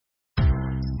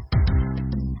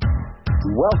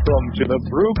Welcome to the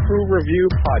Brew Crew Review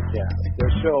Podcast, the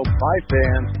show by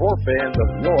fans for fans of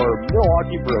your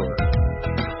Milwaukee Brewers.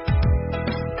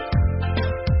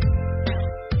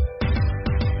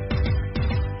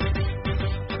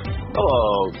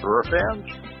 Hello, Brewer fans.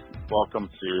 Welcome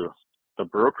to the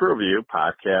Brew Crew Review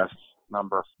Podcast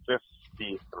number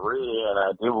 53, and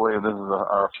I do believe this is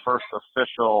our first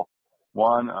official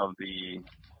one of the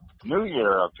new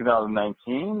year of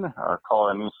 2019, or call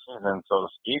it a new season, so to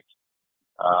speak.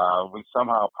 We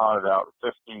somehow pounded out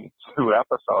 52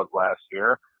 episodes last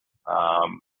year. I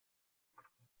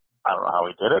don't know how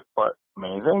we did it, but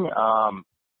amazing.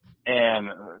 And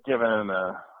given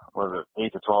the,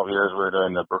 8 to 12 years we were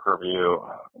doing the Book Review,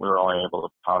 we were only able to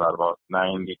pound out about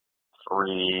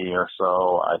 93 or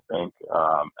so, I think,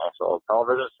 actual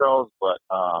television shows, but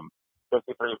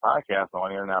 53 podcasts in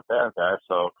 1 year, not bad, guys.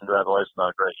 So congratulations on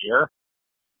a great year.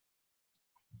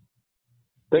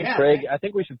 Thanks, Craig. I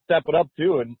think we should step it up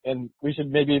too, and we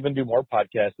should maybe even do more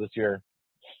podcasts this year.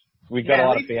 We've got a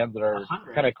lot of fans that are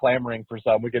kind of clamoring for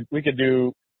some. We could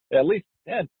do at least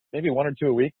maybe one or two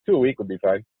a week. 2 a week would be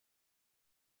fine.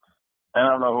 I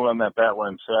don't know who on that bet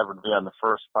when Chad would be on the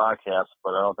first podcast,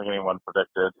 but I don't think anyone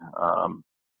predicted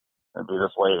it'd be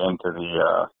this late into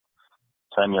the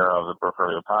tenure of the Brook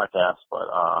Review podcast. But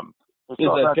is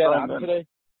Chad on today?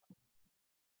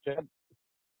 Chad?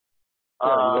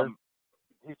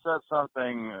 He said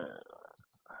something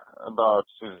about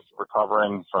he's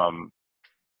recovering from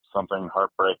something,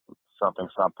 heartbreak, something.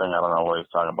 I don't know what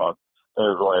he's talking about. It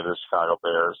was related to Chicago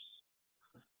Bears.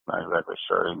 Not exactly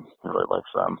sure. He really likes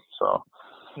them. So,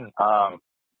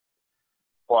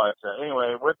 but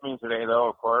anyway, with me today, though,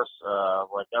 of course,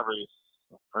 like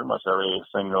pretty much every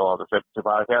single of the 52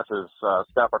 podcasts is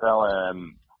Scott Bartell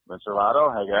and Mr. Lotto.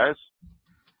 Hey, guys.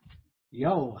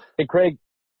 Yo. Hey, Craig.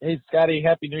 Hey, Scotty.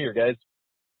 Happy New Year, guys.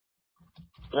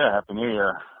 Yeah, Happy New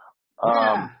Year.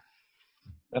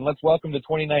 And let's welcome to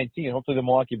 2019. Hopefully the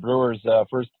Milwaukee Brewers'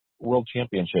 first World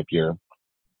Championship year.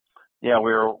 Yeah,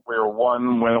 we were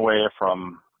one game away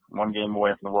from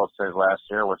the World Series last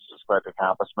year, which is quite an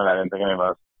accomplishment. I didn't think any of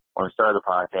us, when we started the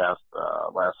podcast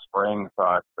last spring,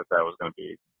 thought that was going to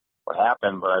be what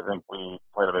happened, but I think we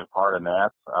played a big part in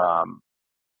that,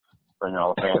 bringing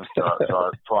all the fans to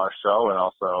our show, and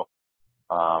also,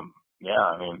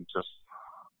 just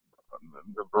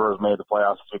the Brewers made the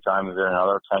playoffs a few times during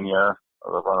another 10-year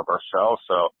of the run of our show.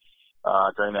 So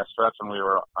during that stretch when we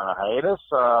were on a hiatus,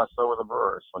 so were the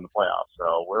Brewers in the playoffs.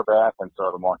 So we're back, and so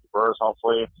are the Milwaukee Brewers,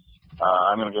 hopefully.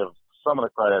 I'm going to give some of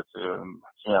the credit to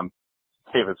GM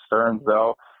David Stearns,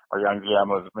 though. Our young GM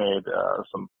has made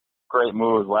some great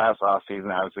moves last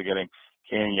offseason, obviously getting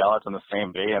Kane and Yelich on the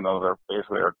same day, and those are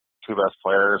basically our two best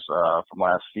players from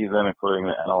last season, including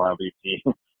the NL MVP,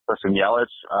 Christian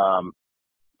Yelich.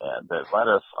 That led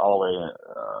us all the way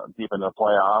deep into the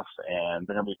playoffs, and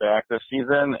they're going to be back this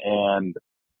season. And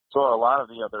so a lot of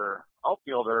the other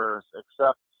outfielders,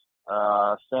 except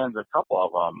Sands, a couple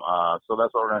of them. So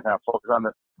that's what we're going to kind of focus on.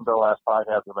 The last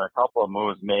podcast has been a couple of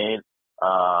moves made.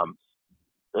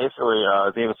 Basically,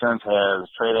 David Stearns has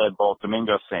traded both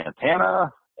Domingo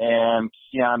Santana and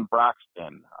Keon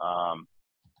Broxton. I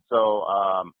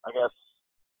guess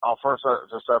I'll first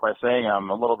just start by saying I'm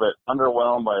a little bit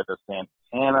underwhelmed by the Santana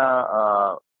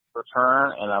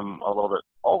return, and I'm a little bit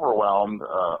overwhelmed.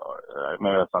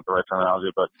 Maybe that's not the right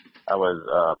terminology, but I was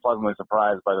pleasantly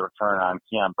surprised by the return on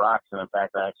Keon Broxton. In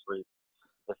fact,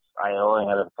 if I only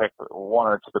had to pick one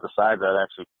or two to the side, I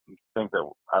actually think that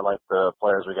I like the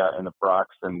players we got in the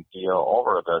Broxton deal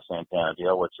over the Santana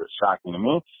deal, which is shocking to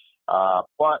me.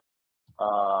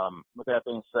 With that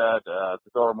being said, to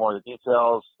go over more of the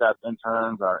details, Scott's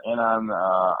interns are in on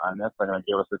this. They're going to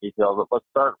give us the details. But let's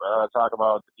start talk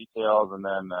about the details and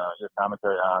then your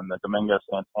commentary on the Domingo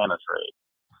Santana trade.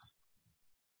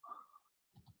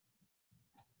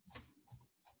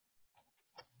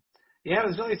 Yeah, it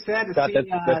was really sad to see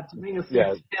Domingo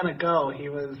Santana go. He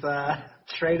was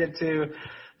traded to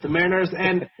the Mariners,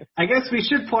 and I guess we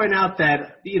should point out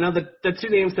that, the two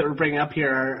names that we're bringing up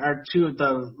here are two of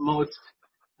the most,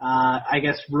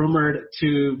 rumored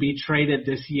to be traded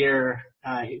this year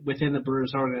within the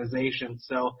Brewers organization.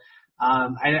 So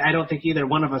I don't think either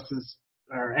one of us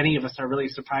or any of us are really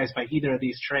surprised by either of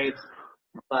these trades.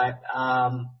 But,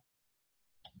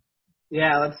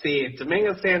 let's see.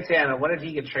 Domingo Santana, what did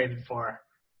he get traded for?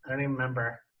 I don't even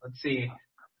remember. Let's see.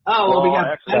 We got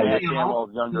actually,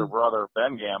 Gammel's younger brother,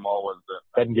 Ben Gamel, was the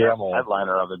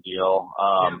headliner of the deal.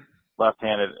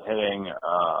 Left-handed hitting,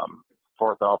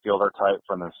 fourth outfielder type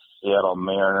from the Seattle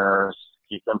Mariners.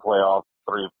 He can play all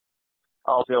three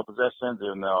outfield positions,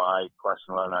 even though I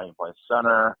question whether or not he can play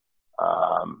center.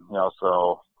 He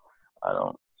also I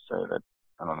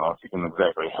don't know if he can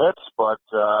exactly hit, but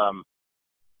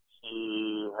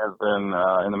he has been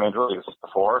in the major leagues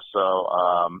before. So,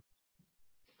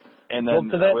 and then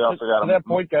we also got to that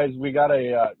point, guys. We got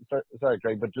sorry,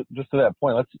 Craig, but just to that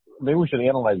point, maybe we should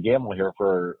analyze Gamble here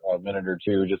for a minute or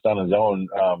two, just on his own,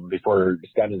 before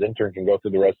Scott and his intern can go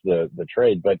through the rest of the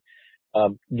trade. But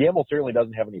Gamble certainly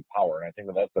doesn't have any power, and I think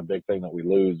that's a big thing that we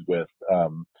lose with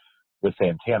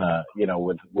Santana. You know,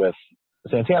 with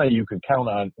Santana, you could count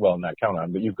on, well, not count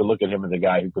on, but you could look at him as a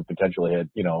guy who could potentially hit,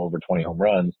 over 20 home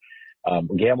runs.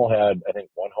 Gamble had, I think,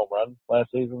 1 home run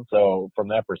last season. So from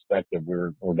that perspective,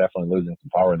 we're definitely losing some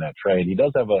power in that trade. He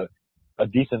does have a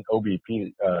decent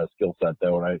OBP skill set,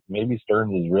 though, and maybe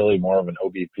Stearns is really more of an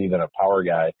OBP than a power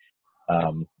guy.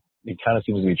 He kind of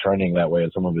seems to be trending that way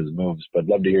in some of his moves, but I'd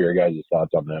love to hear your guys'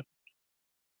 thoughts on that.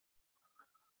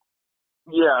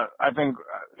 Yeah, I think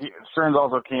Stearns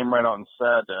also came right out and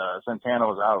said Santana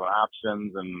was out of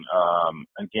options and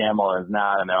Gamble is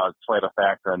not, and that was played a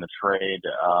factor in the trade.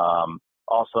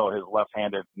 Also, his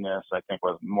left-handedness, I think,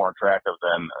 was more attractive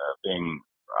than being,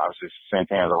 obviously,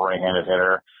 Santana's a right-handed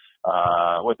hitter.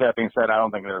 With that being said, I don't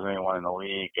think there's anyone in the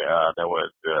league that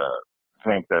would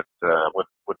think that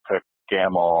would pick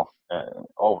Gamble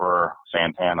over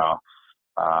Santana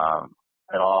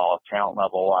at all, talent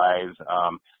level-wise.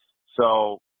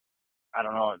 So, I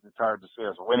don't know, it's hard to see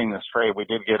us winning this trade. We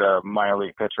did get a minor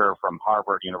league pitcher from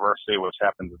Harvard University, which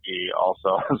happens to be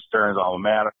also Stearns'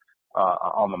 alma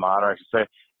mater, I should say.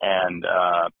 And,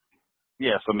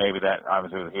 yeah, so maybe that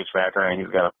obviously was a huge factor, and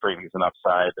he's got a pretty decent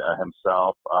upside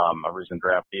himself, a recent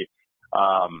draftee.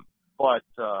 But,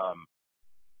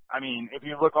 I mean, if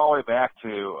you look all the way back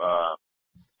to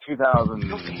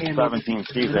 2017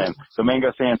 season,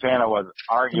 Domingo Santana was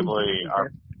arguably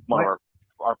one of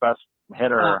our best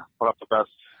hitter, put up the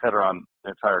best hitter on the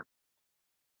entire,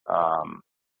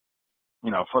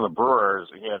 for the Brewers.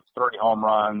 He had 30 home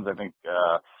runs, I think,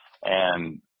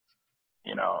 and,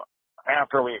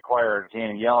 after we acquired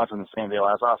Danny Yelich in the same day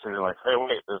last offseason, like, hey,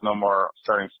 wait, there's no more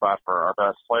starting spot for our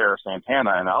best player,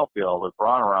 Santana, in the outfield with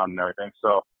Braun around and everything.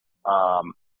 So,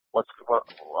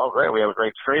 great, we have a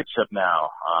great trade chip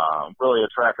now, really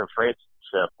attractive trade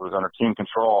chip. It was under team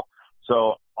control.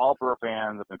 So all Brewer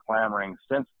fans have been clamoring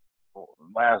since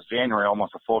last January,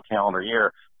 almost a full calendar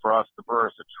year, for us, the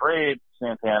Brewers, to trade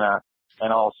Santana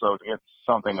and also to get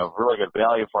something of really good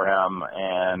value for him.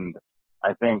 And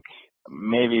I think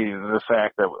maybe the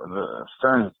fact that the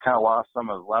Stearns kind of lost some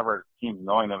of his leverage, teams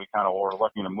knowing that we kind of were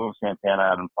looking to move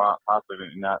Santana and possibly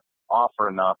not offer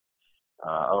enough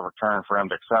of a return for him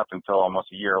to accept until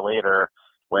almost a year later,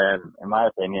 when, in my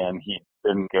opinion, he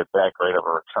didn't get that great of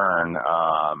a return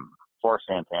for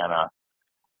Santana.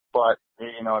 But,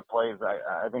 it plays,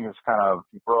 I think it's kind of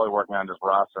really working on just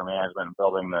roster management and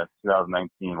building the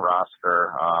 2019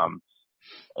 roster.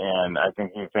 And I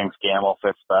think he thinks Gamble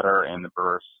fits better in the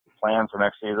Brewers' plans for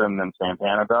next season than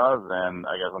Santana does. And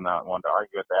I guess I'm not one to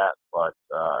argue with that, but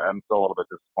I'm still a little bit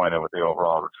disappointed with the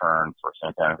overall return for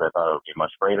Santana, because I thought it would be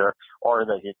much greater, or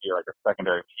that he'd be like a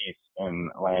secondary piece in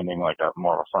landing like a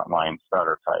more of a frontline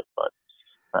starter type. But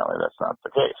apparently that's not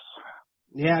the case.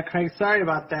 Yeah, Craig, sorry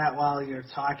about that while you're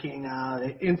talking.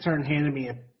 The intern handed me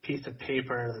a piece of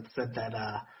paper that said that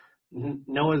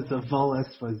Noah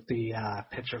Zavolis was the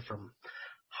pitcher from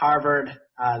Harvard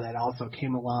that also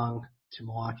came along to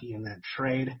Milwaukee in that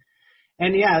trade.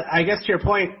 And, yeah, I guess to your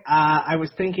point, I was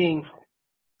thinking,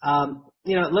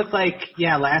 it looked like,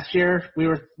 last year we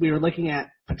were looking at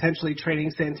potentially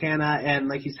trading Santana, and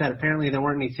like you said, apparently there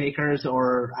weren't any takers,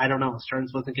 or I don't know,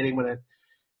 Stearns wasn't getting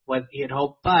what he had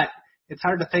hoped. But it's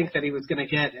hard to think that he was going to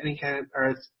get any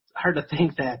or it's hard to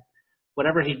think that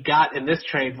whatever he got in this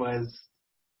trade was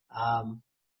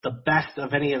the best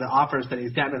of any of the offers that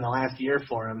he's gotten in the last year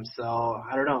for him. So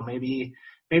I don't know, maybe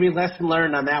lesson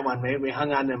learned on that one. Maybe we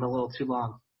hung on to him a little too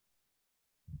long.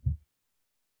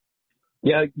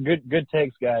 Yeah, good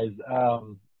takes, guys.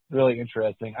 Really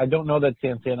interesting. I don't know that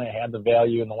Santana had the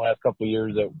value in the last couple of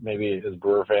years that maybe as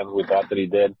Brewer fans we thought that he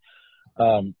did.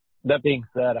 That being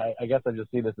said, I guess I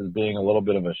just see this as being a little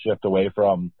bit of a shift away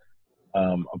from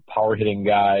a power hitting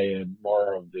guy and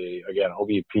more of the, again,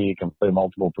 OBP, can play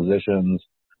multiple positions,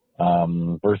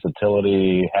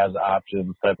 versatility, has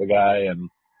options type of guy. And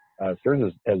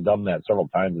Stearns has done that several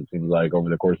times, it seems like, over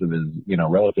the course of his,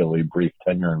 relatively brief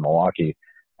tenure in Milwaukee.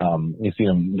 You see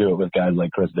him do it with guys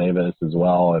like Chris Davis as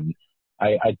well. And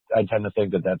I tend to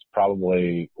think that that's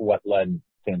probably what led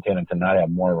Santana to not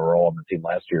have more of a role on the team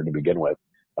last year to begin with,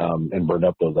 and burned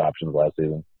up those options last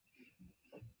season.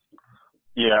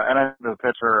 Yeah, and I think the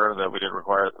pitcher that we did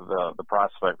require, the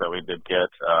prospect that we did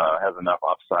get, has enough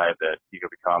upside that he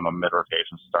could become a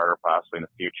mid-rotation starter possibly in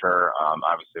the future.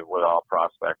 Obviously, with all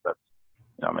prospects, that's,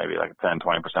 maybe like a 10,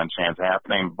 20% chance of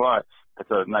happening, but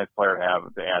it's a nice player to have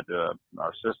to add to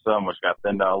our system, which got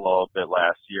thinned out a little bit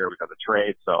last year because of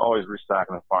trade. So always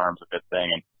restocking the farm is a good thing.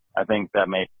 And I think that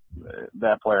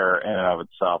player in and of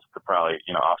itself could probably,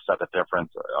 offset the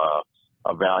difference,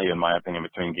 of value, in my opinion,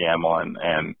 between Gamble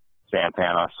and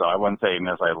Santana. So I wouldn't say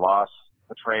necessarily lost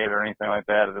the trade or anything like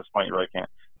that. At this point, you really can't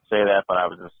say that, but I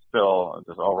was still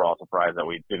overall surprised that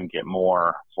we didn't get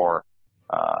more for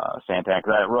Santana,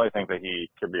 because I really think that he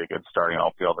could be a good starting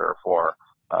outfielder for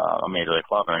a major league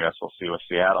club, and I guess we'll see what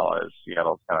Seattle is.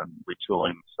 Seattle's kind of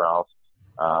retooling themselves,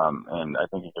 and I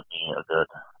think he could be a good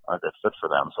fit for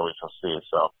them, so we shall see.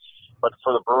 So, but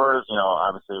for the Brewers,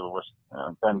 obviously we wish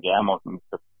Ben Gamble can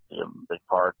be a big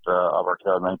part of our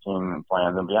 2019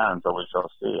 plans and beyond, so we shall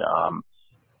see.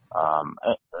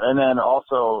 And then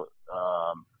also,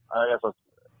 I guess let's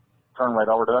turn right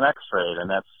over to the next trade, and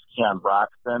that's Keon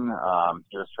Broxton.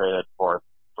 He was traded for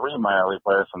 3 minor league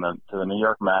players to the New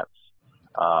York Mets.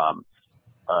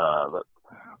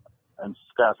 And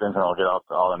Scott Santana will get out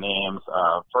to all the names.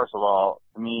 First of all,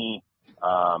 to me,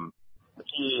 the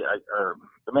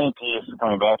main piece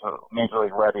coming back to Major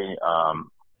League ready,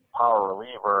 power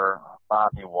reliever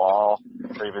Bobby Wall,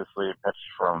 previously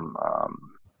pitched from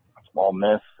Ole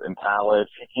Miss in college.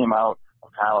 He came out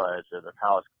of college as a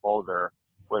college closer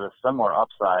with a similar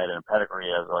upside and pedigree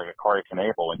as like a Corey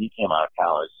Knebel when he came out of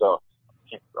college. So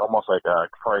he's almost like a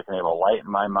Corey Knebel light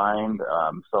in my mind.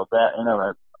 So that,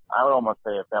 I would almost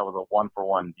say if that was a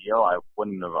 1-for-1 deal, I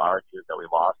wouldn't have argued that we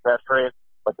lost that trade.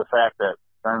 But the fact that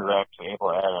Stearns is actually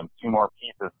able to add in 2 more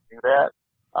pieces to that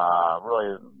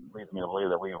really leads me to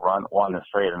believe that we won this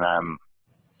trade, and I'm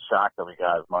shocked that we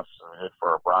got as much as we did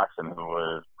for Broxton, who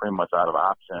was pretty much out of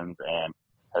options and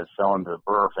has shown to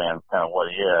Brewer fans kind of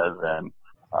what he is. And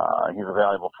he's a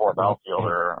valuable 4th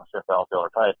outfielder, 5th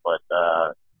outfielder type, but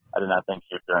I did not think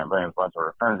he would bring as much of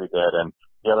returns he did. And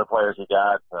the other players he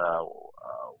got, a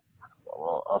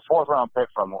 4th-round pick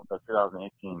from the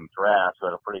 2018 draft, who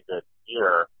had a pretty good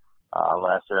year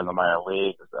last year in the minor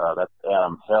leagues. That's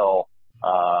Adam Hill.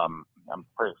 I'm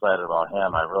pretty excited about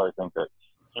him. I really think that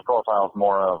he profiles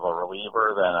more of a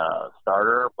reliever than a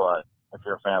starter, but if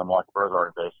you're a fan of the Milwaukee Brewers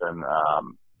organization,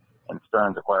 and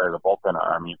Stearns acquired the bullpen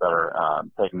arm, you better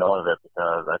take note of it,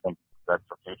 because I think that's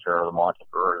the future of the Milwaukee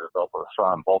Brewers, is built with a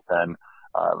strong bullpen,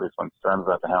 at least when Stearns is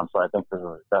at the helm. So I think this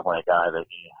is definitely a guy that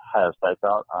he has sights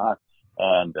out on.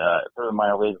 And through the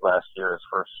minor leagues last year, his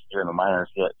first year in the minors,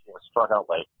 he was struck out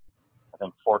like, I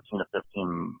think, 14 to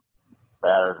 15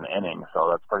 batters an inning, so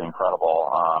that's pretty incredible.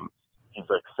 He's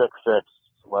like 6'6",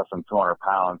 less than 200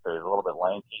 pounds, so he's a little bit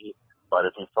lanky, but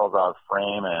if he fills out his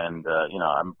frame, and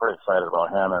I'm pretty excited about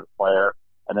him as a player.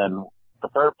 And then the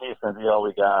third piece in the deal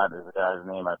we got is a guy's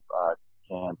name I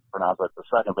can't pronounce, but the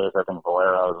second base, I think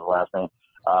Valera is his last name.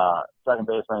 Second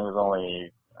baseman, he's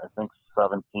only, I think,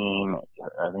 17.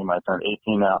 I think he might turn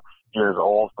 18 now, years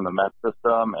old, from the Mets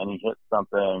system, and he hit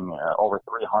something over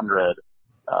 300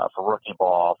 for rookie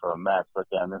ball for the Mets. But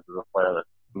again, this is a player that's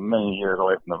many years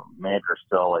away from the major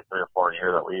still, like 3 or 4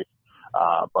 years at least.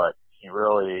 But he's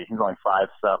only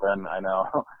 5'7", I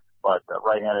know, but a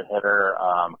right-handed hitter,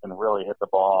 can really hit the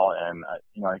ball. And,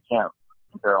 you can't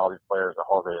compare all these players to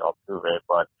Jose Altuve,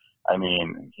 but I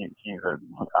mean, he's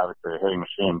obviously a hitting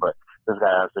machine, but this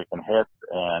guy actually can hit,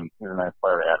 and he's a nice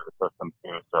player to add to the system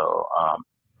too. So,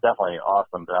 definitely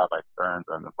awesome job by Stearns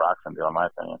and the Broxton deal, in my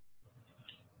opinion.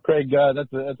 Craig,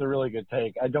 that's a really good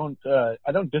take. I don't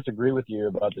disagree with you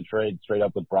about the trade straight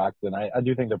up with Broxton. I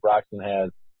do think that Broxton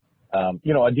has, a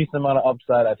decent amount of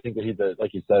upside. I think that he's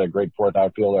like you said, a great 4th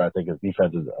outfielder. I think his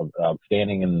defense is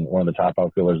outstanding and one of the top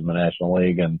outfielders in the National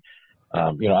League. And,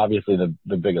 obviously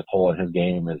the biggest hole in his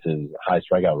game is his high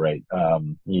strikeout rate.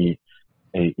 He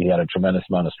had a tremendous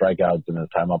amount of strikeouts in his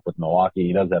time up with Milwaukee.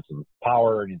 He does have some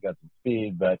power and he's got some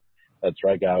speed, but that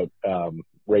strikeout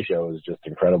ratio is just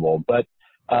incredible. But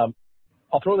I'll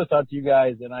throw this out to you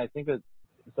guys, and I think that,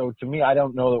 so to me, I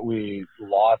don't know that we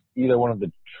lost either one of the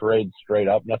trades straight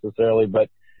up necessarily, but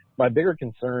my bigger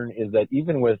concern is that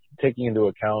even with taking into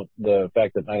account the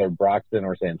fact that neither Broxton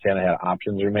or Santana had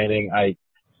options remaining, I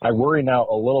worry now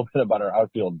a little bit about our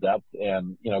outfield depth.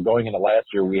 And, going into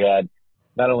last year, we had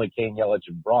not only Kane, Yelich,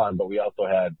 and Braun, but we also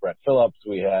had Brett Phillips,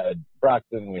 we had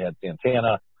Broxton, we had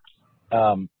Santana.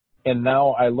 And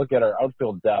now I look at our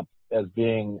outfield depth as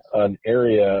being an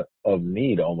area of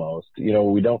need almost.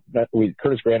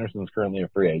 Curtis Granderson's currently a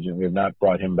free agent. We have not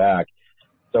brought him back.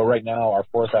 So right now our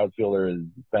fourth outfielder is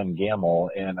Ben Gamble,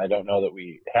 and I don't know that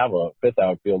we have a fifth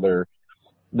outfielder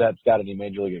that's got any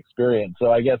major league experience. So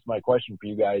I guess my question for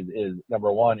you guys is,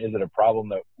 number one, is it a problem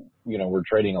that, we're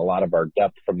trading a lot of our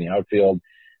depth from the outfield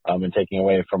and taking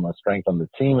away from a strength on the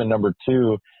team? And number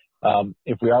two,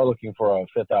 if we are looking for a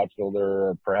fifth outfielder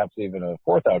or perhaps even a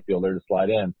fourth outfielder to slide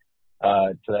in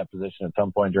to that position at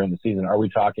some point during the season, are we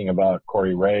talking about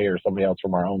Corey Ray or somebody else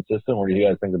from our own system, or do you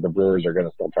guys think that the Brewers are going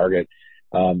to still target,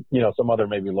 some other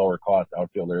maybe lower cost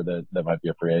outfielder that might be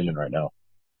a free agent right now?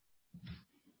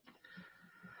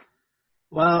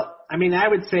 Well, I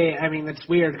would say, it's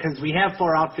weird because we have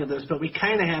 4 outfielders, but we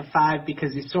kind of have 5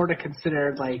 because you sort of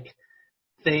consider like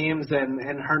Thames and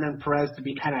Hernan Perez to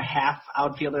be kind of half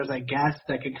outfielders, I guess,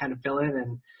 that can kind of fill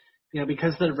in. And,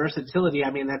 because of their versatility,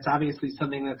 that's obviously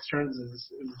something that Stearns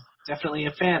is definitely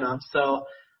a fan of. So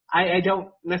I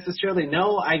don't necessarily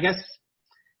know. I guess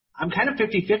I'm kind of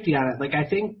 50-50 on it. Like, I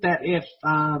think that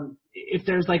if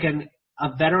there's like a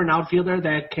veteran outfielder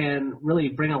that can really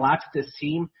bring a lot to this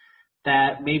team,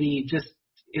 that maybe just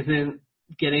isn't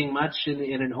getting much in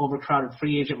an overcrowded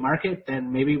free agent market,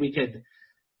 then maybe we could,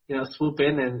 swoop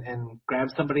in and grab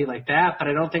somebody like that. But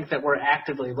I don't think that we're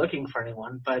actively looking for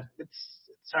anyone, but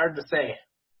it's hard to say.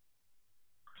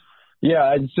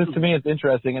 Yeah, it's just, to me, it's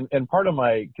interesting. And part of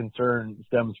my concern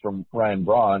stems from Ryan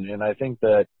Braun. And I think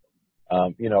that,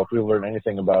 if we've learned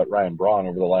anything about Ryan Braun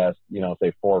over the last,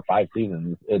 say 4 or 5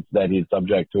 seasons, it's that he's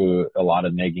subject to a lot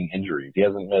of nagging injuries. He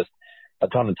hasn't missed a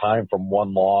ton of time from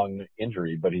one long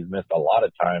injury, but he's missed a lot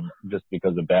of time just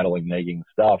because of battling nagging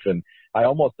stuff. And I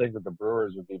almost think that the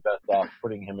Brewers would be best off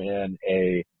putting him in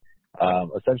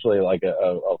essentially like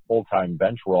a full-time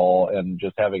bench role and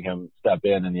just having him step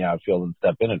in the outfield and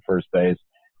step in at first base,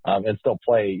 and still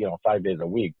play, 5 days a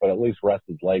week, but at least rest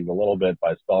his legs a little bit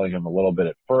by spelling him a little bit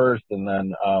at first. And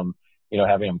then,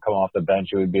 having him come off the bench,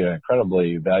 it would be an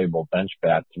incredibly valuable bench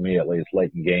bat to me, at least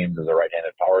late in games, as a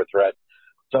right-handed power threat.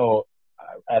 So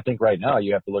I think right now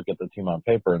you have to look at the team on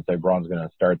paper and say Braun's going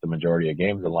to start the majority of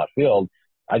games in left field.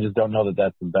 I just don't know that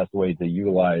that's the best way to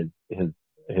utilize his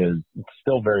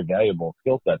still very valuable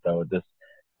skill set, though, at this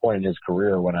point in his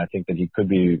career, when I think that he could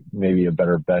be maybe a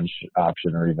better bench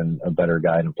option or even a better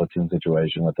guy in a platoon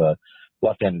situation with a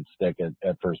left-handed stick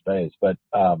at first base. But,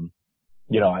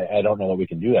 I don't know that we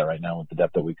can do that right now with the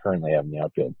depth that we currently have in the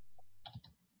outfield.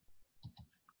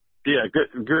 Yeah,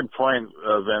 good point,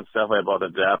 Vince, definitely about the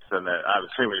depth. And that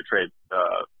obviously when you trade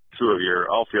 2 of your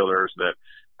outfielders, that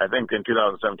I think in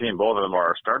 2017, both of them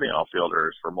are starting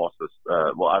outfielders for most of this.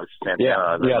 Obviously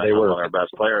Santana, they were one of their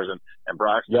best players, and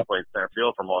Broxton played center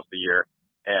field for most of the year.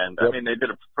 And they did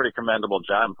a pretty commendable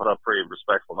job and put up pretty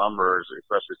respectful numbers,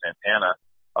 especially Santana,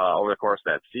 over the course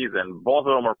of that season. Both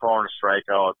of them were prone to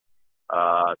strikeouts.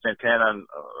 Santana,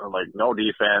 like no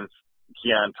defense.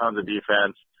 Keon, tons of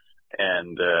defense.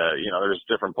 And, there's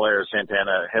different players.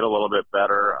 Santana hit a little bit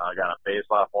better, got a base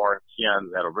a lot more. Keon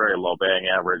had a very low batting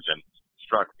average and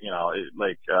struck,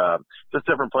 just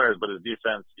different players, but his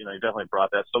defense, he definitely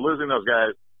brought that. So losing those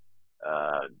guys,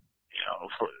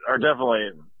 are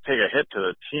definitely take a hit to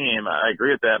the team. I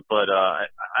agree with that, but,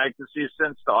 I can see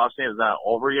since the offseason is not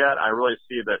over yet, I really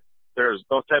see that there's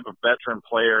those type of veteran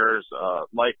players,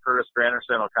 like Curtis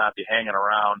Granderson will kind of be hanging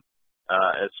around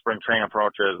as spring training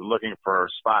approaches, looking for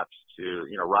spots to,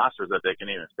 rosters that they can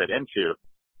even fit into.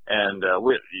 And,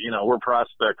 we're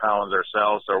prospect columns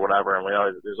ourselves or whatever, and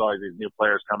there's always these new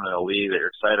players coming in the league that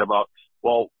you're excited about.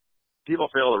 Well, people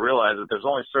fail to realize that there's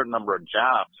only a certain number of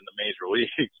jobs in the major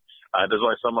leagues. There's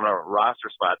only so many roster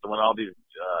spots. And when all these,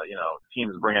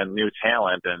 teams bring in new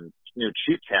talent and new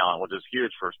cheap talent, which is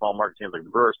huge for small market teams like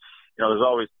the Brewers, there's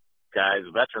always guys,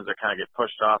 veterans that kind of get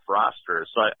pushed off rosters.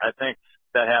 So I think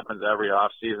that happens every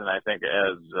off season. I think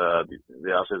as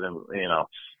the off season,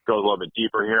 goes a little bit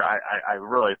deeper here, I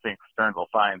really think Stearns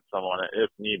will find someone, if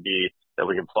need be, that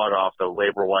we can plug off the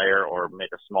waiver wire or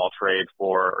make a small trade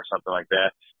for or something like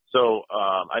that. So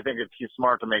I think he's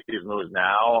smart to make these moves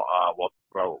now,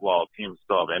 while teams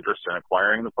still have interest in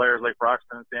acquiring the players like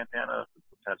Broxton and Santana to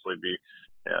potentially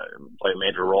play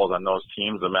major roles on those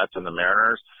teams, the Mets and the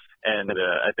Mariners. And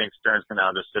I think Stearns can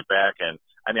now just sit back and,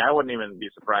 I wouldn't even be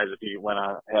surprised if he went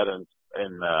ahead and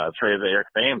traded Eric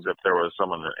Thames if there was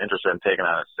someone interested in taking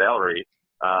on his salary.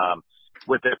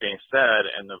 With that being said,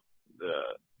 and the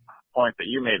point that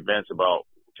you made, Vince, about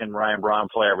can Ryan Braun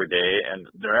play every day? And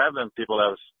there have been people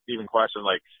that have even questioned,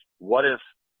 like, what if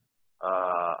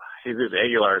Jesus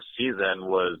Aguilar's season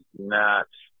was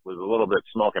a little bit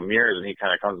smoke and mirrors and he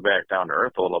kind of comes back down to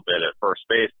earth a little bit at first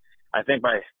base? I think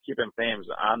by keeping Thames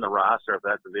on the roster, if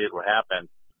that's indeed what happened,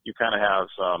 you kind of have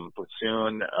some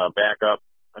platoon backup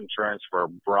insurance for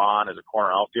Braun as a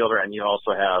corner outfielder, and you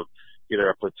also have either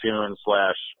a platoon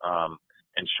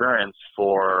 / insurance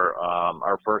for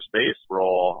our first base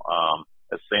role.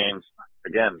 As Thames,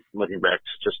 again, looking back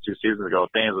to just 2 seasons ago,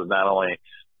 Thames was not only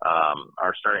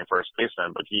our starting first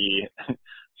baseman, but he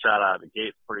shot out of the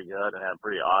gate pretty good and had a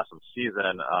pretty awesome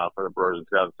season for the Brewers in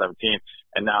 2017.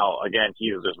 And now, again,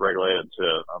 he was just regulated to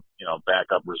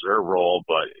backup reserve role,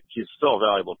 but he's still a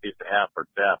valuable piece to have for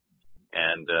depth.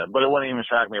 And but it wouldn't even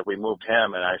shock me if we moved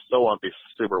him, and I still wouldn't be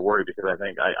super worried because I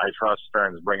think I trust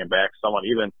Stearns bringing back someone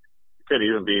could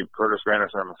even be Curtis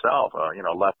Granderson himself,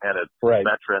 left-handed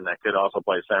veteran that could also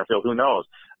play center field. Who knows?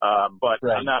 But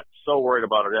I'm not so worried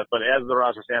about it yet. But as the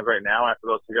roster stands right now, after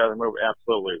those two guys move,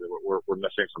 absolutely, we're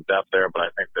missing some depth there. But I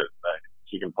think that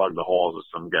he can plug the holes with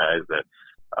some guys that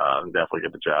definitely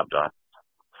get the job done.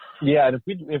 Yeah, and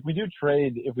if we do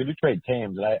trade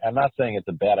Thames, and I'm not saying it's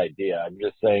a bad idea. I'm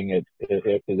just saying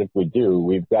if we do,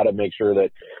 we've got to make sure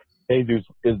that Jesus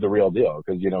is the real deal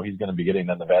because, he's going to be getting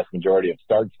then the vast majority of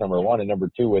starts, number one. And number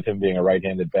two, with him being a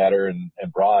right-handed batter and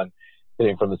Braun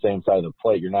hitting from the same side of the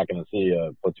plate, you're not going to see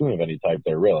a platoon of any type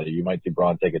there, really. You might see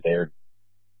Braun take it there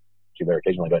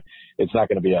occasionally, but it's not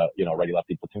going to be a,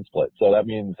 righty-lefty platoon split. So that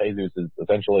means Jesus is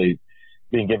essentially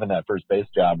being given that first base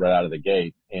job right out of the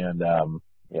gate and,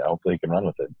 hopefully he can run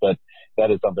with it. But that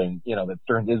is something, that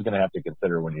Stearns is going to have to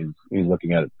consider when he's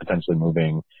looking at potentially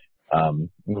moving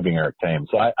Eric Thames.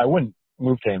 So I wouldn't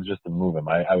move Thames just to move him.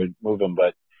 I would move him,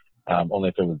 but only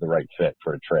if it was the right fit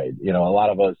for a trade. A lot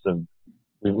of us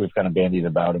we've kind of bandied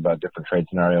about different trade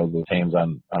scenarios with Thames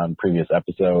on previous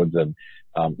episodes. And,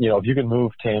 if you can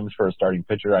move Thames for a starting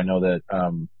pitcher, I know that,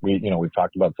 we've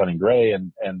talked about Sonny Gray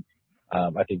and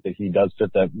I think that he does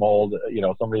fit that mold,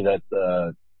 somebody that's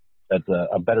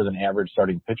a better than average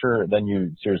starting pitcher, then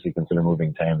you seriously consider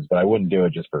moving Thames. But I wouldn't do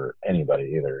it just for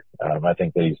anybody either. I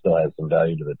think that he still has some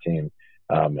value to the team,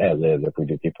 as is if we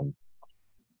do keep him.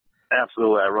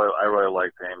 Absolutely. I really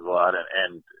like Thames a lot.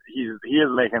 And he is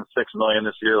making $6 million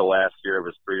this year, the last year of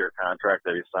his 3-year contract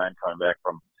that he signed coming back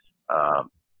from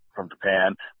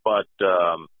Japan. But,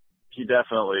 he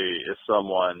definitely is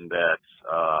someone that,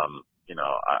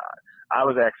 I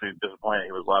was actually disappointed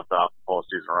he was left off the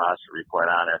postseason roster, to be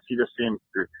quite honest. He just seems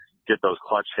to get those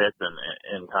clutch hits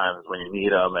in times when you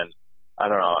need them. And I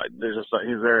don't know,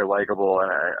 he's very likable, and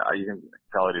you can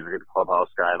tell that he's a good clubhouse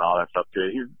guy and all that stuff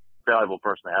too. He's a valuable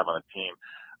person to have on the team.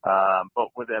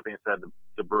 But with that being said,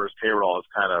 the Brewers payroll is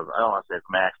kind of, I don't want to say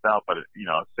it's maxed out, but $6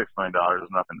 million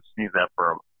is nothing to sneeze at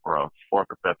for a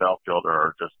 4th or 5th outfielder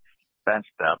or just bench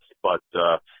depth. But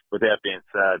with that being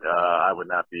said, I would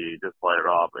not be disappointed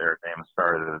at all if Eric Thames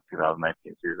started the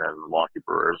 2019 season as the Milwaukee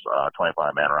Brewers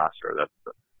 25-man roster.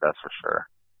 That's for sure.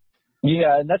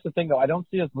 Yeah, and that's the thing, though. I don't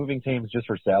see us moving Thames just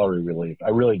for salary relief.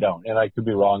 I really don't. And I could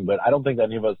be wrong, but I don't think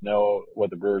any of us know what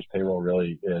the Brewers' payroll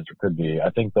really is or could be. I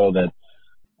think, though, that,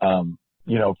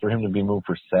 for him to be moved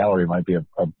for salary might be a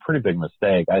pretty big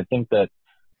mistake. I think that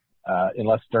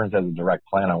unless Stearns has a direct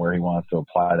plan on where he wants to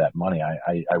apply that money,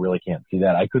 I really can't see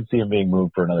that. I could see him being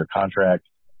moved for another contract,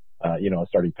 a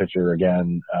starting pitcher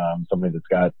again, somebody that's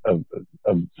got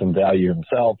some value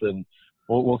himself, and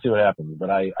we'll see what happens. But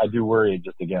I do worry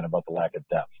just again about the lack of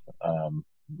depth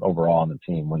overall on the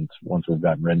team once we've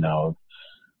gotten rid now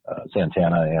of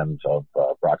Santana and of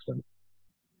Broxton.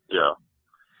 Yeah.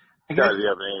 Guys, do you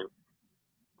have any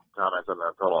comments on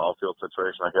the total outfield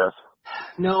situation, I guess?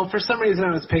 No, for some reason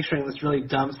I was picturing this really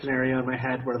dumb scenario in my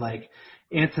head where,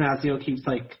 Antonazio keeps,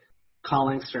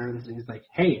 calling Stearns, and he's like,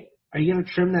 hey, are you going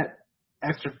to trim that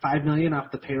extra $5 million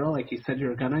off the payroll like you said you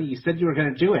were going to? You said you were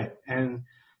going to do it. And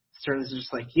Stearns is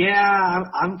just like, yeah,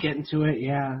 I'm getting to it,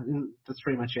 yeah. And that's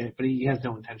pretty much it. But he has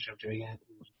no intention of doing it.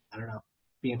 I don't know.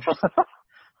 Be interesting.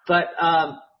 But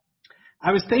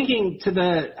I was thinking to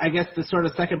the sort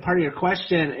of second part of your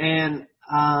question, and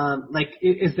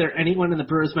is there anyone in the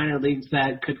Brewers minor leagues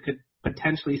that could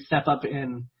potentially step up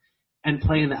and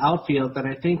play in the outfield? Then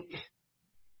I think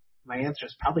my answer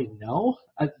is probably no.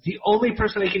 The only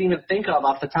person I can even think of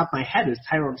off the top of my head is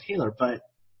Tyrone Taylor, but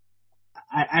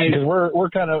we're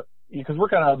kind of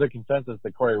of the consensus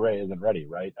that Corey Ray isn't ready,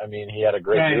 right? I mean, he had a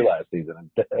great year last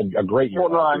season, a great year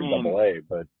in Double-A,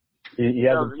 but he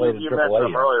hasn't played in Triple-A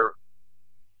yet.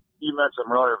 You mentioned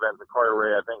him earlier, Vince, Corey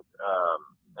Ray, I think,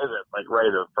 isn't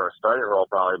ready for a starting role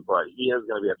probably, but he is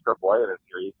going to be a AAA this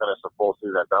year. He finished a full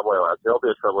season at Double-A last year. He'll be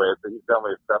a AAA, so he's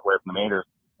definitely a step away from the majors.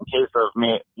 In case of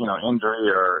injury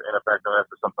or ineffectiveness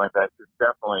or something like that, it's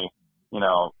definitely,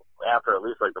 after at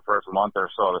least the first month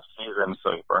or so of the season,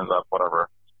 so he burns up whatever,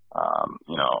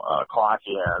 clock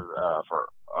he has for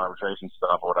arbitration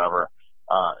stuff or whatever.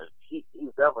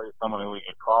 He's definitely someone who we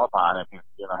could call upon if he's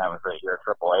having a great year either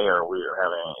AAA or we were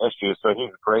having issues. So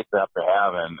he's great to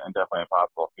have and definitely a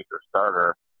possible future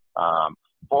starter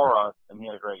for us. And he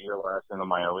had a great year last in the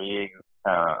minor league,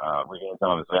 regained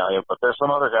some of his value. But there's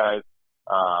some other guys,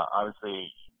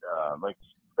 obviously, like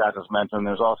Scott just mentioned,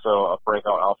 there's also a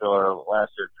breakout outfielder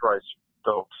last year, Troy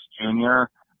Stokes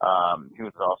Jr. He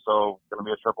was also going to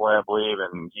be a AAA, I believe,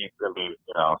 and he's going to be,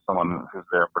 someone who's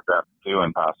there for depth too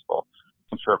and possible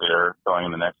contributor going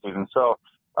in the next season. So,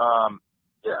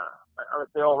 yeah, I would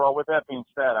say overall, with that being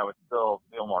said, I would still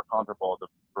feel more comfortable if the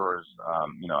Brewers,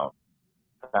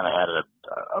 kind of added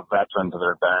a veteran to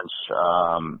their bench,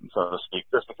 so to speak,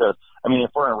 just because,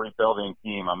 if we're a rebuilding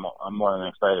team, I'm more than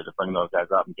excited to bring those guys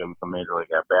up and give them some major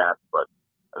league at-bats, but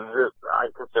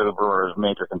I consider the Brewers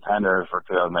major contenders for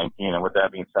 2019, and with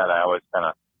that being said, I always kind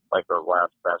of like those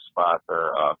last best spots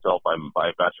are filled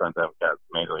by veterans that have got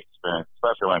major league experience,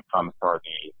 especially when it comes toward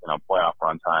the, playoff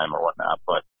run time or whatnot,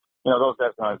 but, those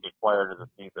guys can always be acquired as the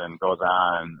season goes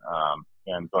on,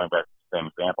 and going back to the same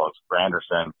example as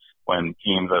Granderson, when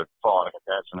teams that fall out of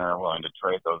contention are willing to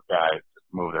trade those guys to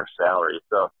move their salary.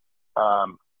 So,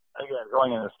 again,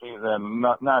 going into the season,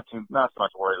 not so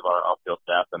much worried about our outfield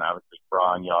depth, and obviously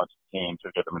Braun, Yelich, Kane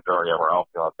to get the majority of our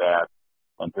outfield at bats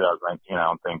in 2019. I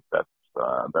don't think that's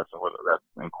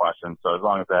in question. So as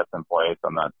long as that's in place,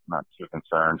 I'm not too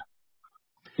concerned.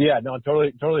 Yeah, no,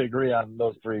 totally agree on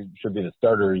those three should be the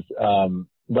starters.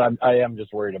 But I am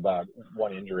just worried about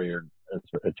one injury or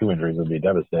two injuries would be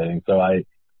devastating. So I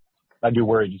do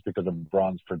worry just because of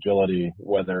Braun's fragility,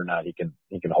 whether or not he can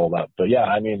hold up. But yeah,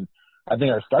 I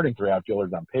think our starting three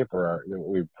outfielders on paper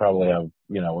we probably have,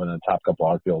 in the top couple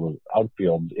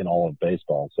outfields in all of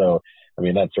baseball. So,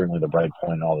 that's certainly the bright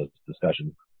point in all this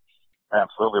discussion.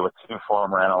 Absolutely, with two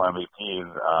former NL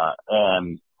MVPs,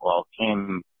 and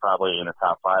Kane probably in the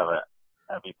top 5 at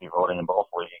MVP voting in both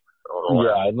leagues.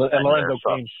 Yeah,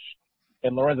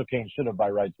 and Lorenzo Kane should have by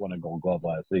rights won a Gold Glove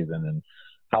last season, and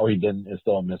how he didn't is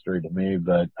still a mystery to me.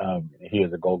 But he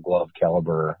is a Gold Glove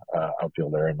caliber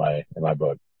outfielder in my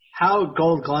book. How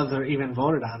Gold Gloves are even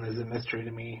voted on is a mystery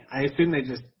to me. I assume they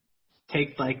just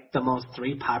take like the most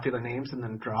 3 popular names and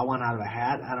then draw one out of a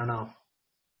hat. I don't know.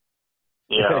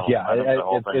 Yeah,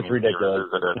 it's ridiculous.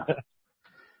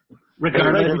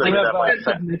 Regardless,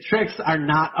 the tricks are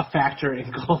not a factor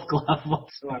in Gold Glove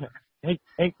whatsoever. Hey,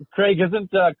 Craig,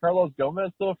 isn't Carlos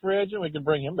Gomez still a free agent? We can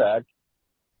bring him back.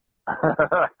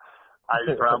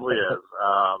 He probably is.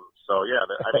 So yeah,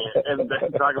 and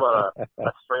talk about a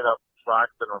straight up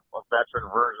Broxton, a veteran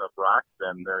version of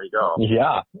Broxton. There you go.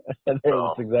 Yeah,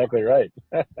 that's exactly right.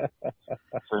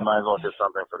 So you might as well do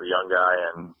something for the young guy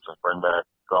and just bring back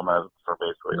Gomez for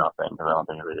basically nothing, because I don't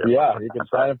think he's Yeah, you can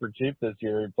sign him for cheap this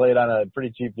year. He played on a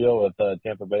pretty cheap deal with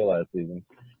Tampa Bay last season.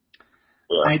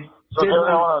 Yeah.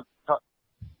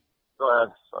 Go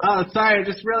ahead. Sorry. I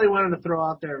just really wanted to throw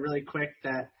out there really quick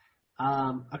that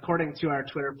according to our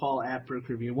Twitter poll at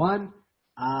BrookReview1,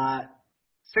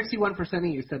 61% of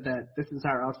you said that this is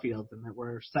our outfield and that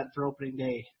we're set for opening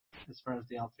day as far as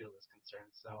the outfield is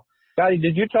concerned. So, Scotty,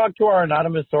 did you talk to our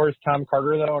anonymous source, Tom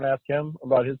Carter, though, and ask him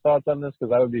about his thoughts on this?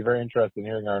 Because I would be very interested in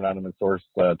hearing our anonymous source,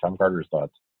 Tom Carter's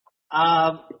thoughts.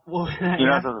 Well,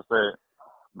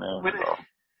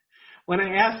 when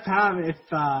I asked Tom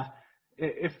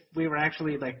if we were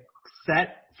actually like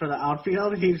set for the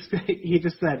outfield, he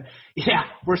just said, "Yeah,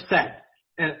 we're set."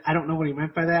 And I don't know what he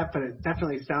meant by that, but it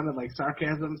definitely sounded like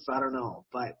sarcasm, so I don't know.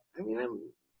 But,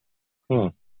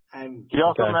 I'm he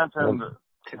also mentioned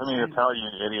to me to tell you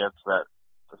idiots that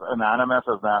anonymous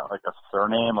is not like a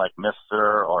surname like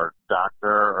Mr. or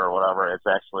Doctor or whatever. It's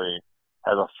actually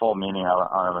has a full meaning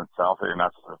on it itself. You're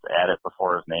not supposed to add it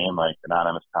before his name, like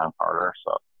anonymous Tom Carter.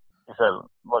 So he said,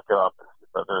 look it up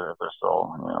if they're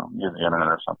still, using the internet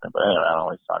or something. But anyway, I don't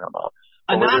know what he's talking about.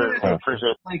 Anonymous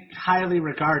is like highly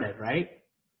regarded, right?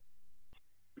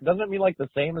 Doesn't it mean like the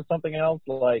same as something else?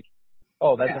 Like,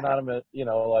 that's anonymous,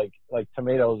 like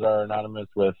tomatoes are anonymous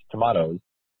with tomatoes.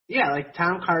 Yeah, like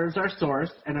Tom Carter's our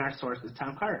source, and our source is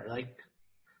Tom Carter. Like,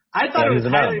 I thought it was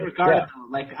highly regarded,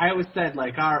 though. Like, I always said,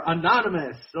 like, our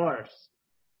anonymous source,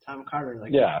 Tom Carter.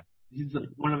 Like, he's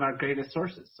one of our greatest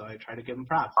sources, so I try to give him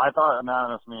props. I thought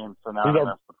anonymous means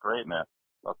synonymous with greatness.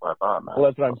 That's what I thought. Well,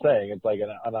 that's what I'm saying. It's like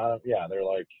they're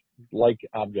like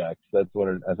objects. That's what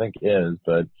it, I think is.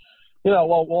 But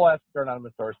we'll ask our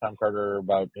anonymous source, Tom Carter,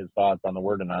 about his thoughts on the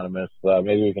word anonymous.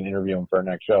 Maybe we can interview him for our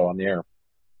next show on the air.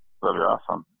 That'd be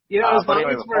awesome. As long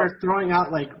as we're throwing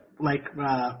out like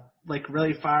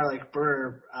really far like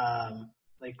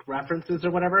references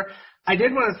or whatever. I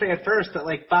did want to say at first that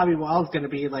like Bobby Wall is going to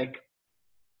be like,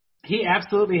 he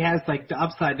absolutely has like the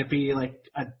upside to be like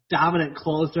a dominant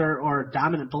closer or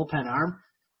dominant bullpen arm.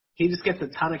 he just gets a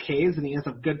ton of Ks and he has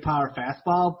a good power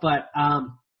fastball, but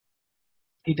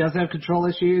he does have control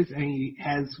issues and he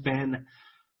has been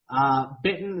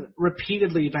bitten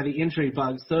repeatedly by the injury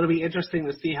bug. So it'll be interesting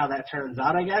to see how that turns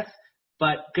out, I guess.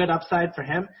 But good upside for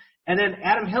him. And then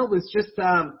Adam Hill was just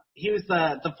he was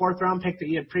the 4th round pick that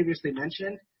you had previously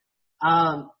mentioned.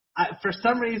 For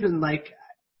some reason, like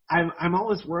I'm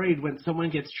always worried when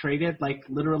someone gets traded, like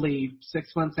literally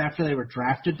 6 months after they were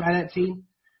drafted by that team.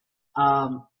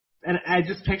 And I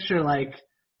just picture like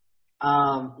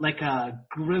a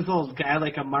grizzled guy,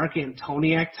 like a Mark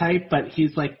Antoniak type, but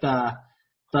he's like the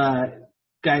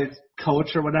guy's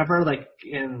coach or whatever, like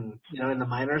in the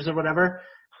minors or whatever.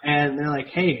 And they're like,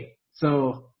 hey,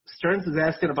 so Stearns is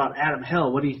asking about Adam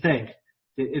Hill. What do you think?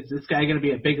 Is this guy going to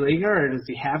be a big leaguer, or does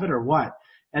he have it, or what?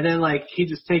 And then, like, he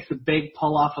just takes a big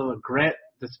pull off of a grit,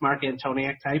 this Mark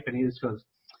Antoniak type, and he just goes,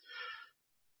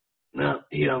 no,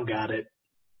 you don't got it.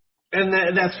 And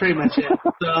that's pretty much it.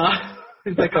 So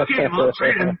he's like, okay, well,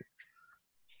 trade him.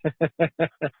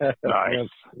 Nice.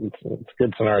 It's a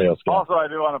good scenario, Scott. Also, I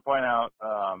do want to point out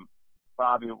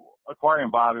acquiring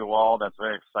Bobby Wall, that's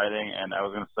very exciting. And I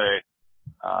was going to say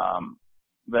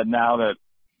that now that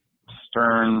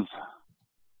Stearns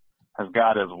has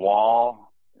got his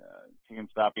Wall, he can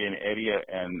stop being an idiot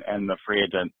and the free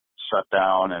agent shut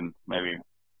down and maybe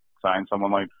sign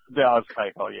someone like Dallas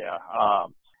Keuchel. Yeah.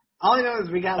 All I know is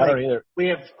we have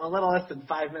a little less than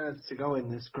 5 minutes to go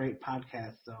in this great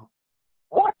podcast. So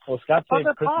what? Well, Scott saved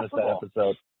Christmas that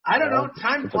episode. I don't know.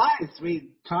 Time flies.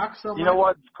 We talk so much. You know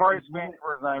what? Corey Spain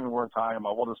is not even worth talking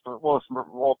about. We'll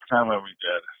pretend that we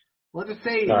did. We'll just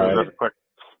say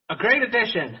a great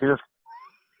addition. He's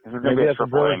going to be a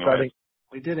triple anyway.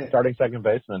 We did it. Starting second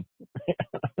baseman.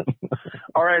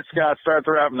 All right, Scott, start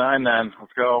the wrap 9 then.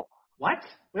 Let's go. What?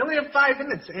 We only have 5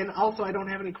 minutes, and also I don't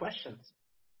have any questions.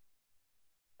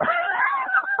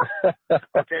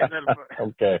 Okay.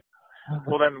 Okay.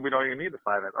 Well, then we don't even need the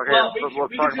 5 minutes. Okay. Well, let's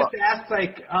we talk can about. just ask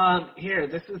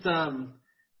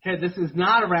this is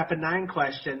not a rapid 9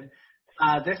 question.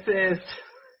 This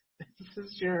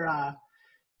is your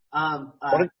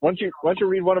why don't you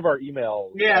read one of our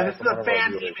emails? Yeah, this is a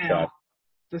fan email.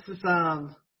 This is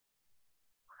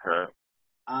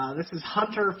this is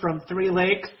Hunter from 3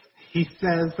 Lakes. He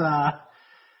says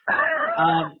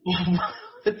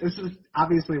this is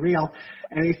obviously real,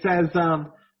 and he says,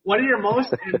 what are your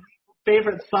most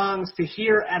favorite songs to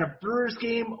hear at a Brewers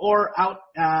game or out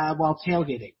while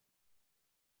tailgating?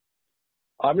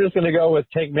 I'm just going to go with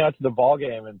Take Me Out to the Ball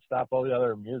Game and stop all the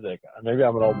other music. Maybe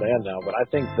I'm an old man now, but I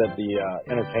think that the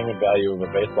entertainment value of a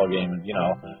baseball game is,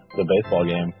 the baseball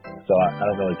game. So I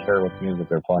don't really care what music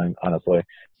they're playing, honestly.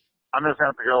 I'm just going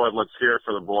to have to go with Let's Hear It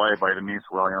for the Boy by Denise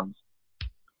Williams.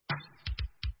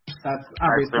 That's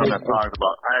I obviously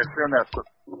assume that's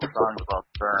songs about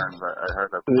Stearns. I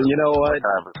heard that. You know what?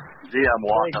 Kind of GM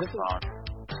walk-up song.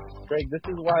 Craig, this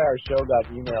is why our show got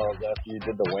emails after you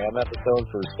did the Wham episode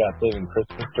for Scott Saving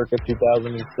Christmas Circuit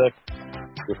 2006.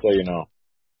 Just so you know.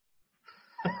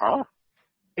 Huh?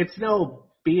 It's no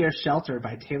Be Your Shelter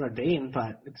by Taylor Dane,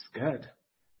 but it's good.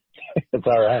 It's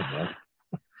all right, man.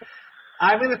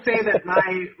 I'm going to say that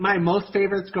my most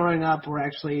favorites growing up were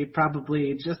actually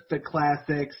probably just the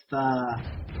classics, the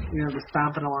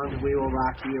Stomping Along the We Will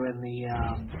Rock You and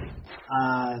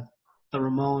the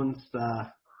Ramones,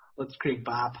 the Let's Creek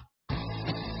Bop.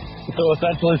 So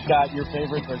essentially, Scott, your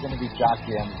favorites are going to be Jock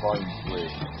Jams Volume 3.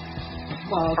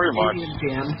 Well, pretty much.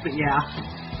 Jams, but yeah.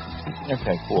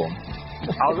 Okay, cool.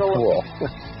 I'll go with,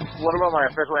 what about my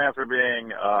official answer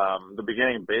being the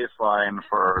beginning baseline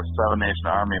for Seven Nation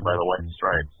Army by the White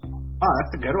Stripes? Oh,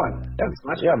 that's a good one.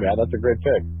 Yeah, man, that's a great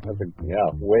pick. That's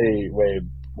way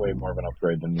more of an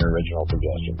upgrade than your original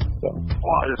suggestion. So.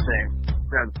 Well, I'm just saying,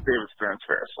 that's David Stern's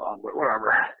favorite song, but whatever.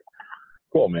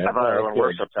 Cool, man. I thought everyone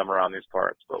worshipped him around these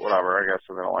parts, but whatever. I guess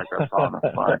if they don't like that song,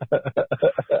 that's fine.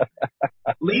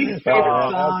 Lee's favorite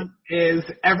song is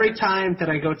every time that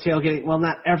I go tailgating. Well,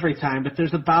 not every time, but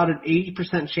there's about an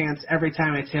 80% chance every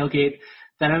time I tailgate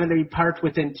that I'm going to be parked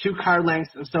within 2 car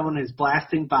lengths of someone who's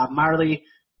blasting Bob Marley.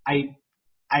 I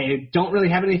don't really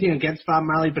have anything against Bob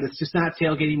Marley, but it's just not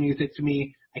tailgating music to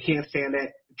me. I can't stand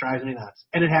it. It drives me nuts.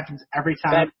 And it happens every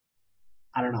time.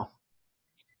 I don't know.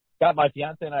 Scott, my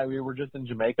fiance and I, we were just in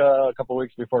Jamaica a couple of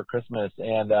weeks before Christmas,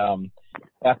 and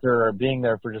after being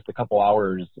there for just a couple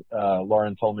hours,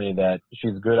 Lauren told me that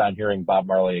she's good on hearing Bob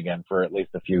Marley again for at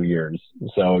least a few years.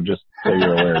 So just so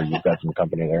you're aware, you've got some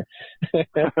company there.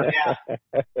 Yeah.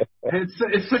 It's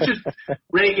such a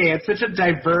reggae. It's such a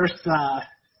diverse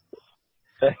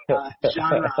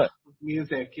genre of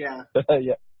music, yeah.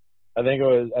 Yeah. I think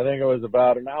it was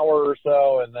about an hour or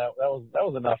so, and that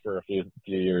was enough for a few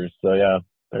years. So yeah,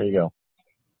 there you go.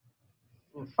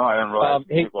 Oh, I didn't realize.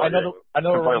 Hey, I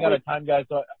know we're running out of time, guys.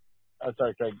 So,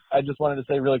 sorry, Craig. I just wanted to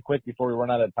say really quick before we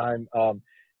run out of time.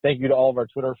 Thank you to all of our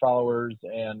Twitter followers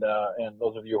and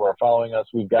those of you who are following us.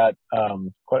 We've got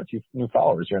quite a few new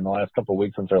followers here in the last couple of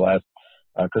weeks since our last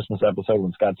Christmas episode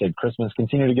when Scott said Christmas.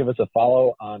 Continue to give us a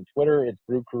follow on Twitter. It's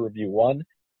Brew Crew Review 1.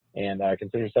 And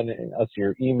consider sending us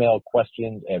your email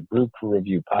questions at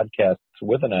brewcrewreviewpodcasts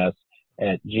with an S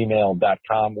at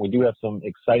gmail.com. We do have some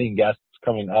exciting guests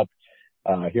coming up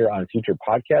here on future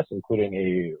podcasts, including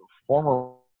a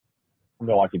former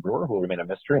Milwaukee brewer who will remain a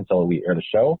mystery until we air the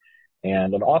show,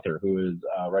 and an author who is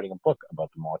writing a book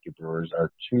about the Milwaukee Brewers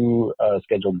are two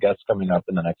scheduled guests coming up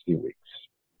in the next few weeks.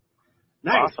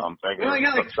 Nice. Awesome. Thank you. We only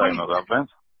got like 20 those up, Vince.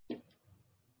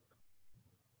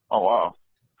 Oh, wow.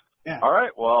 Yeah. All right.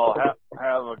 Well,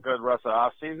 have a good rest of the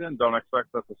off season. Don't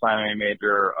expect us to sign any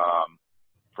major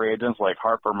free agents like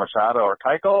Harper, Machado, or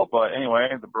Keuchel. But anyway,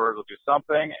 the Brewers will do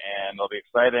something, and it'll be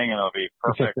exciting, and it'll be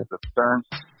perfect at Stearns.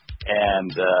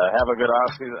 And have a good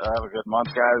off season. Have a good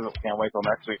month, guys. Can't wait till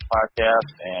next week's podcast.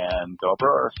 And go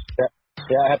Brewers.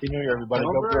 Yeah. Happy New Year, everybody.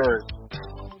 Go Brewers.